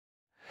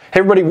Hey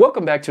everybody,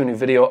 welcome back to a new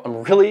video.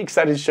 I'm really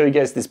excited to show you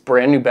guys this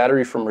brand new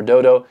battery from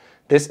Redodo.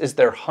 This is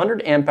their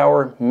 100 amp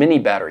hour mini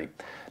battery.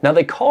 Now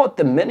they call it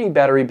the mini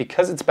battery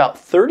because it's about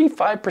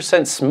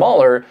 35%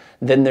 smaller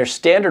than their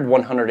standard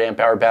 100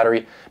 amp hour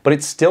battery, but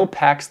it still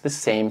packs the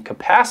same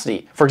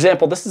capacity. For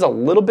example, this is a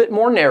little bit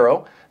more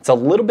narrow, it's a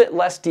little bit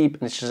less deep,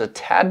 and it's just a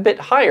tad bit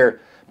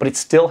higher, but it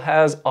still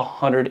has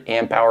 100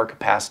 amp hour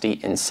capacity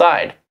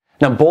inside.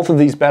 Now both of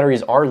these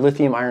batteries are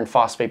lithium iron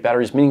phosphate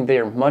batteries, meaning they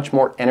are much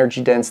more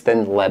energy dense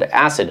than lead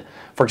acid.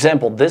 For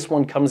example, this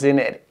one comes in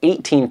at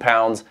 18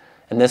 pounds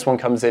and this one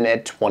comes in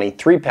at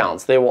 23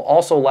 pounds. They will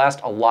also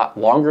last a lot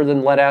longer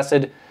than lead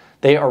acid.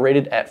 They are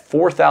rated at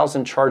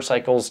 4,000 charge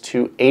cycles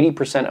to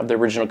 80% of the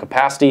original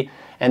capacity,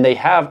 and they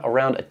have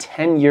around a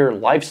 10-year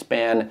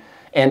lifespan,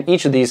 and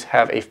each of these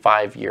have a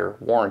 5-year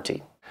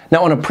warranty.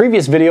 Now on a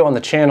previous video on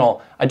the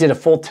channel, I did a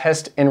full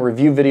test and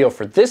review video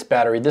for this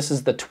battery. This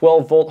is the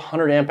 12 volt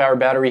 100 amp hour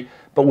battery,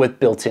 but with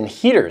built-in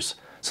heaters.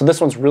 So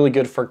this one's really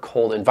good for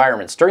cold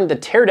environments. During the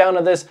teardown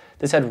of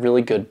this had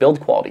really good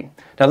build quality.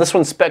 Now this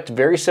one's spec'd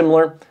very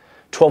similar,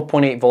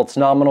 12.8 volts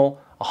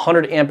nominal,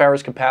 100 amp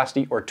hours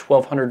capacity or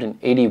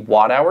 1280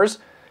 watt hours.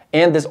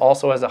 And this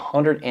also has a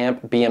 100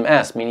 amp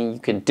BMS, meaning you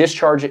can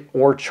discharge it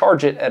or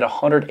charge it at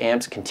 100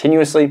 amps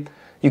continuously.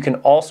 You can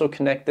also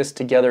connect this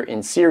together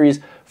in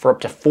series for up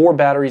to 4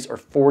 batteries or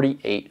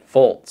 48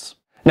 volts.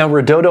 Now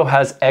Redodo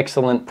has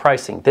excellent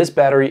pricing. This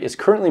battery is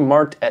currently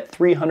marked at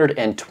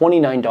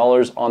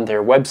 $329 on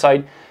their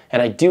website,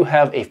 and I do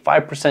have a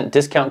 5%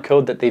 discount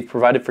code that they've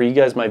provided for you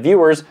guys, my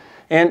viewers,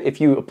 and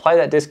if you apply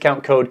that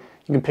discount code,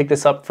 you can pick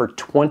this up for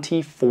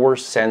 24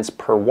 cents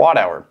per watt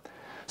hour.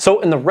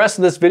 So in the rest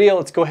of this video,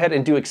 let's go ahead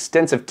and do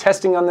extensive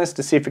testing on this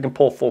to see if we can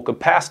pull full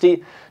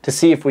capacity, to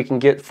see if we can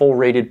get full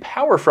rated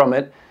power from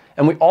it.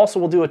 And we also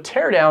will do a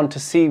teardown to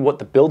see what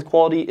the build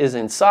quality is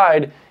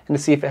inside and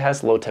to see if it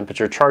has low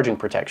temperature charging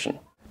protection.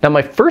 Now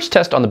my first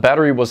test on the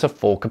battery was a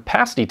full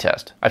capacity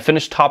test. I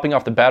finished topping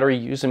off the battery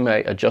using my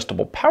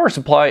adjustable power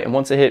supply, and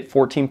once it hit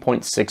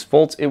 14.6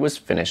 volts, it was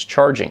finished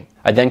charging.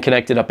 I then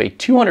connected up a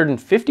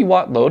 250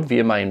 watt load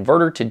via my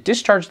inverter to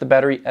discharge the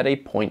battery at a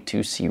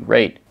 0.2C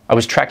rate. I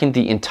was tracking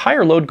the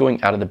entire load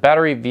going out of the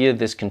battery via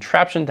this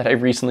contraption that I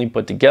recently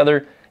put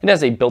together. It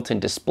has a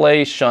built-in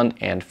display, shunt,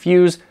 and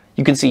fuse.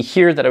 You can see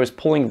here that I was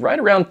pulling right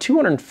around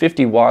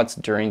 250 watts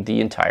during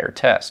the entire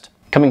test.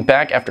 Coming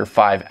back after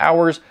 5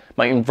 hours,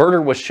 my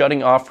inverter was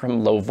shutting off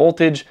from low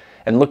voltage,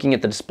 and looking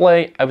at the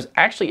display, I was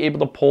actually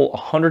able to pull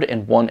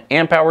 101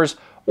 amp hours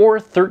or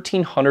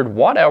 1300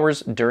 watt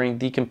hours during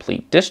the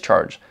complete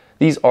discharge.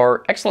 These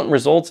are excellent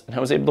results, and I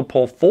was able to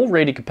pull full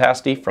rated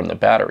capacity from the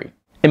battery.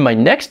 In my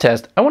next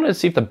test, I wanted to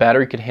see if the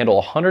battery could handle a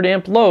 100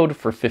 amp load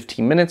for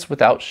 15 minutes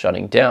without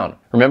shutting down.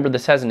 Remember,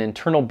 this has an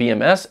internal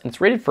BMS and it's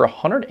rated for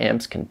 100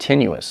 amps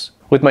continuous.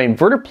 With my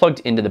inverter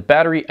plugged into the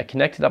battery, I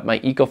connected up my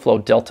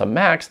EcoFlow Delta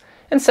Max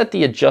and set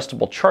the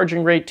adjustable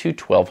charging rate to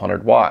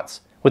 1200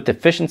 watts. With the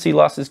efficiency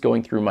losses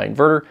going through my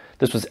inverter,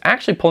 this was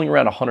actually pulling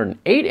around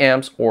 108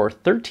 amps or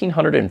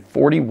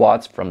 1340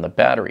 watts from the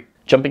battery.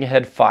 Jumping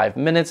ahead 5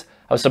 minutes,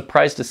 I was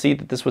surprised to see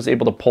that this was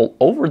able to pull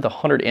over the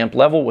 100 amp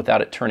level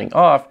without it turning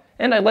off,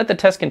 and I let the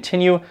test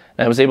continue, and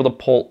I was able to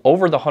pull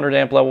over the 100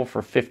 amp level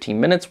for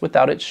 15 minutes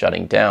without it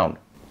shutting down.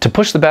 To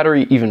push the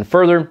battery even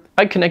further,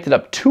 I connected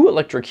up 2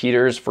 electric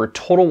heaters for a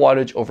total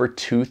wattage over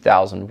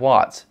 2000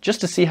 watts,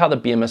 just to see how the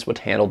BMS would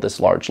handle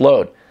this large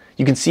load.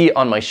 You can see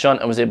on my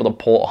shunt I was able to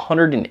pull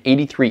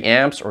 183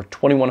 amps or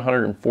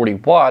 2140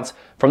 watts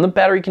from the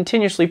battery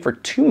continuously for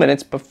 2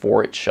 minutes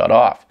before it shut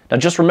off. Now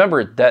just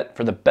remember that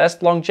for the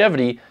best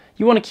longevity,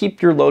 you want to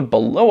keep your load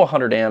below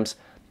 100 amps.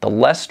 The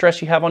less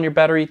stress you have on your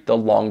battery, the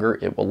longer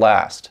it will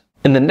last.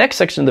 In the next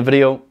section of the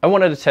video, I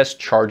wanted to test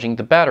charging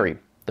the battery.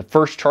 The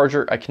first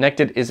charger I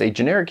connected is a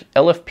generic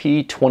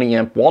LFP 20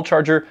 amp wall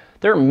charger.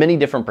 There are many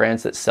different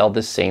brands that sell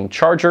this same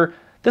charger.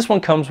 This one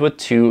comes with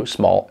 2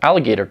 small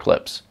alligator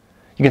clips.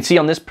 You can see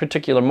on this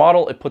particular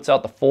model, it puts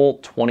out the full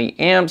 20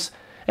 amps,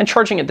 and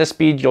charging at this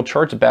speed, you'll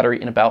charge the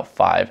battery in about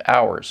 5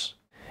 hours.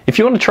 If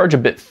you want to charge a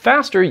bit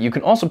faster, you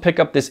can also pick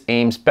up this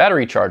Ames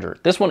battery charger.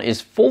 This one is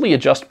fully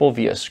adjustable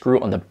via a screw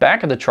on the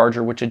back of the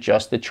charger, which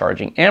adjusts the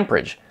charging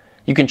amperage.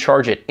 You can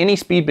charge at any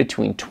speed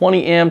between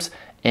 20 amps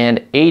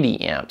and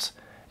 80 amps.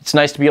 It's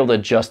nice to be able to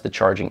adjust the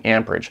charging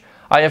amperage.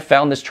 I have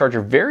found this charger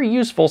very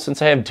useful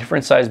since I have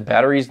different sized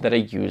batteries that I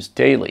use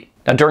daily.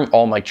 Now during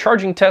all my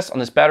charging tests on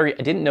this battery,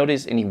 I didn't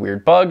notice any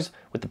weird bugs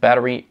with the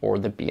battery or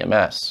the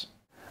BMS.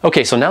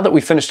 Okay, so now that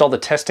we finished all the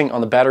testing on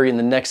the battery, in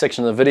the next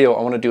section of the video,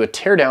 I want to do a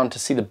teardown to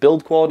see the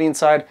build quality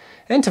inside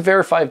and to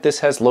verify if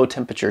this has low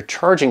temperature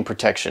charging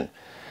protection.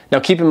 Now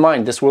keep in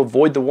mind, this will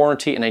void the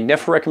warranty, and I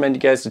never recommend you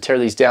guys to tear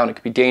these down. It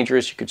could be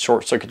dangerous. You could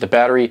short circuit the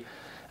battery.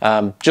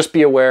 Just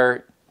be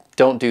aware,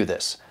 don't do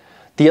this.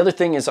 The other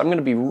thing is I'm going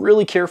to be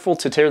really careful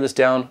to tear this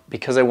down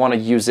because I want to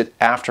use it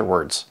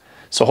afterwards.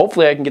 So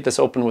hopefully I can get this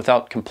open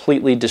without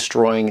completely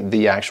destroying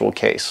the actual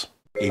case.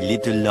 A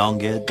little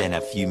longer than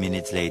a few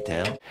minutes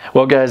later.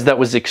 Well guys, that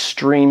was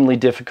extremely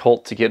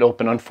difficult to get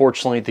open.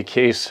 Unfortunately, the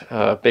case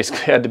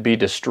basically had to be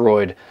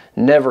destroyed.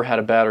 Never had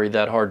a battery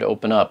that hard to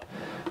open up.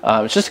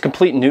 It's just a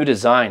complete new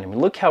design. I mean,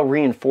 look how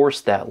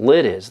reinforced that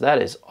lid is.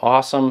 That is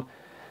awesome.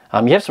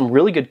 You have some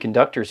really good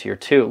conductors here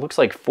too. It looks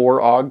like 4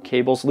 AUG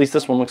cables. At least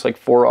this one looks like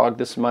 4 AUG.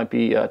 This might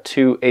be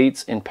 2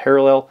 8s in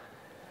parallel.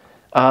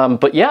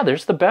 But yeah,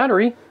 there's the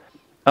battery.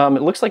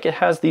 It looks like it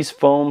has these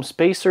foam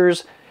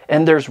spacers,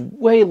 and there's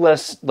way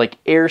less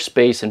like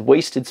airspace and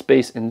wasted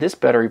space in this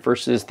battery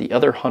versus the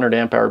other 100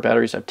 amp hour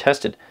batteries I've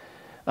tested.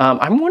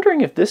 I'm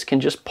wondering if this can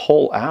just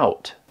pull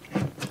out.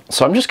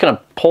 So I'm just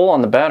gonna pull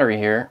on the battery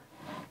here.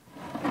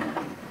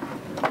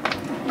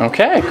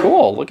 Okay,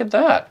 cool, look at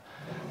that.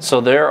 So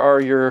there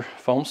are your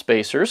foam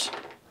spacers.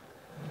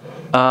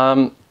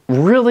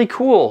 Really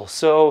cool.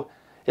 So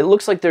it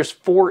looks like there's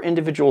 4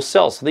 individual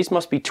cells. So these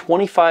must be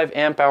 25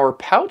 amp hour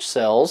pouch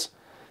cells.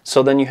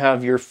 So then you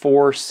have your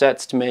 4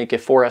 sets to make a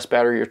 4S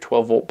battery or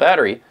 12 volt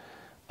battery.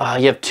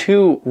 You have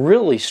 2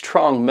 really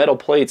strong metal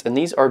plates, and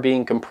these are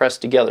being compressed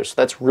together. So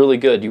that's really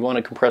good. You want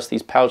to compress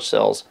these pouch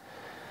cells.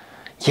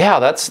 Yeah,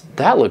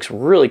 that looks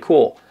really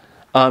cool.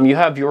 You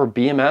have your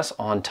BMS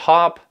on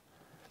top.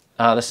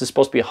 This is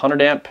supposed to be a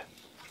 100 amp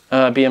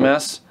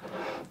BMS.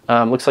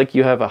 Looks like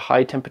you have a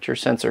high temperature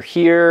sensor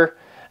here.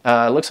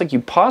 Looks like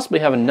you possibly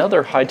have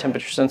another high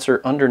temperature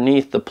sensor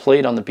underneath the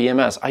plate on the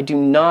BMS. I do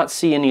not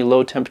see any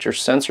low temperature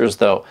sensors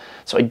though,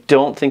 so I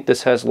don't think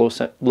this has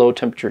low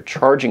temperature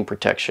charging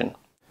protection.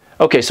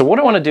 Okay, so what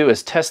I want to do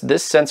is test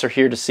this sensor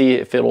here to see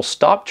if it'll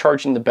stop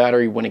charging the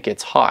battery when it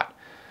gets hot.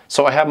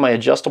 So I have my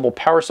adjustable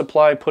power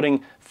supply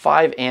putting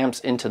 5 amps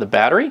into the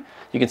battery.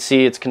 You can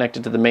see it's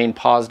connected to the main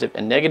positive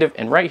and negative,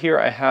 and right here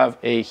I have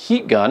a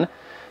heat gun.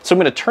 So I'm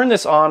going to turn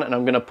this on and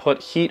I'm going to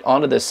put heat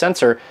onto this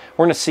sensor.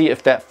 We're going to see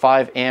if that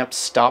 5 amps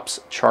stops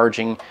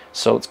charging.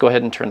 So let's go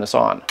ahead and turn this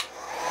on.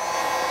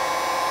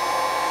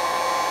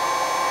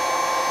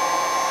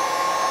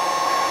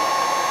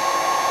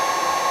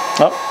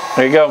 Oh,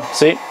 there you go.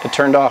 See, it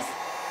turned off.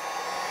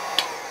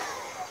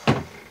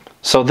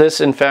 So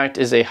this in fact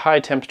is a high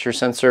temperature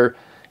sensor,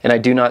 and I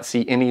do not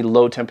see any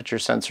low temperature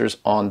sensors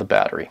on the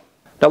battery.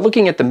 Now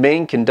looking at the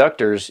main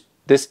conductors,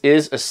 this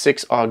is a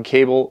 6 AUG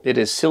cable. It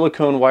is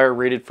silicone wire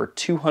rated for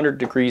 200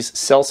 degrees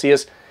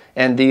Celsius,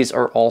 and these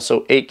are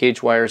also 8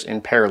 gauge wires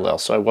in parallel,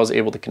 so I was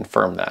able to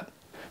confirm that.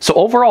 So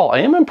overall, I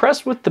am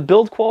impressed with the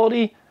build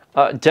quality.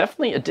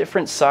 Definitely a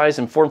different size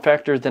and form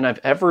factor than I've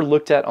ever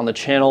looked at on the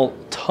channel.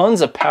 Tons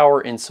of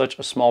power in such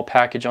a small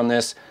package on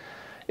this.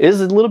 It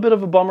is a little bit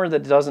of a bummer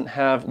that it doesn't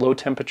have low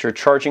temperature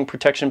charging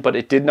protection, but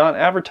it did not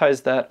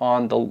advertise that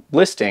on the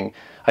listing.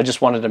 I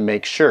just wanted to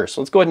make sure. So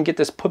let's go ahead and get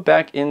this put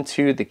back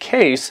into the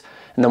case,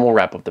 and then we'll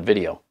wrap up the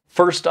video.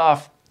 First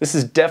off, this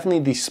is definitely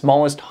the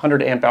smallest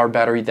 100 amp hour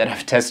battery that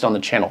I've tested on the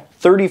channel.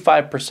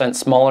 35%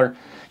 smaller,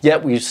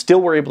 yet we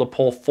still were able to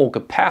pull full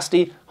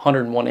capacity,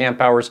 101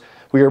 amp hours.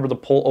 We were able to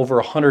pull over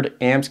 100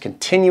 amps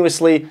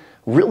continuously.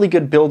 Really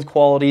good build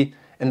quality,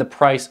 and the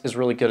price is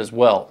really good as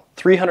well.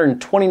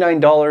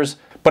 $329.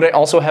 But I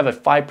also have a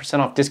 5%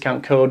 off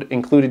discount code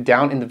included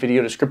down in the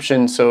video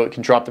description, so it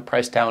can drop the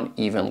price down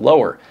even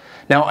lower.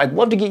 Now, I'd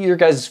love to get your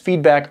guys'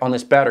 feedback on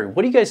this battery.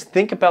 What do you guys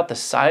think about the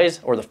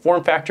size or the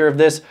form factor of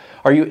this?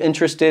 Are you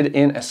interested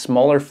in a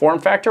smaller form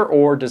factor,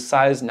 or does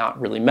size not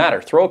really matter?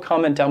 Throw a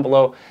comment down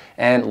below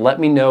and let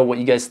me know what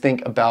you guys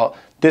think about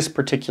this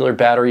particular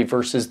battery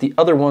versus the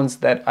other ones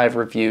that I've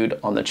reviewed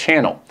on the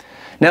channel.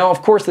 Now,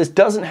 of course, this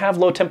doesn't have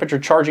low temperature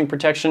charging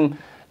protection.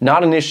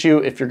 Not an issue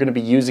if you're going to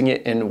be using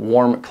it in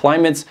warm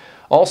climates.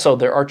 Also,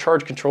 there are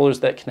charge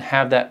controllers that can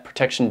have that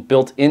protection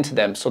built into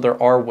them, so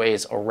there are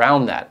ways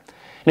around that.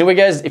 Anyway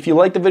guys, if you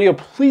liked the video,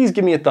 please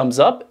give me a thumbs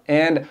up,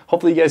 and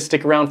hopefully you guys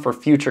stick around for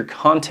future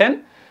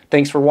content.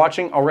 Thanks for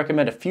watching. I'll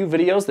recommend a few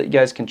videos that you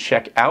guys can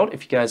check out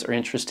if you guys are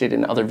interested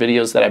in other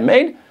videos that I've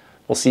made.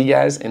 We'll see you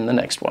guys in the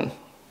next one.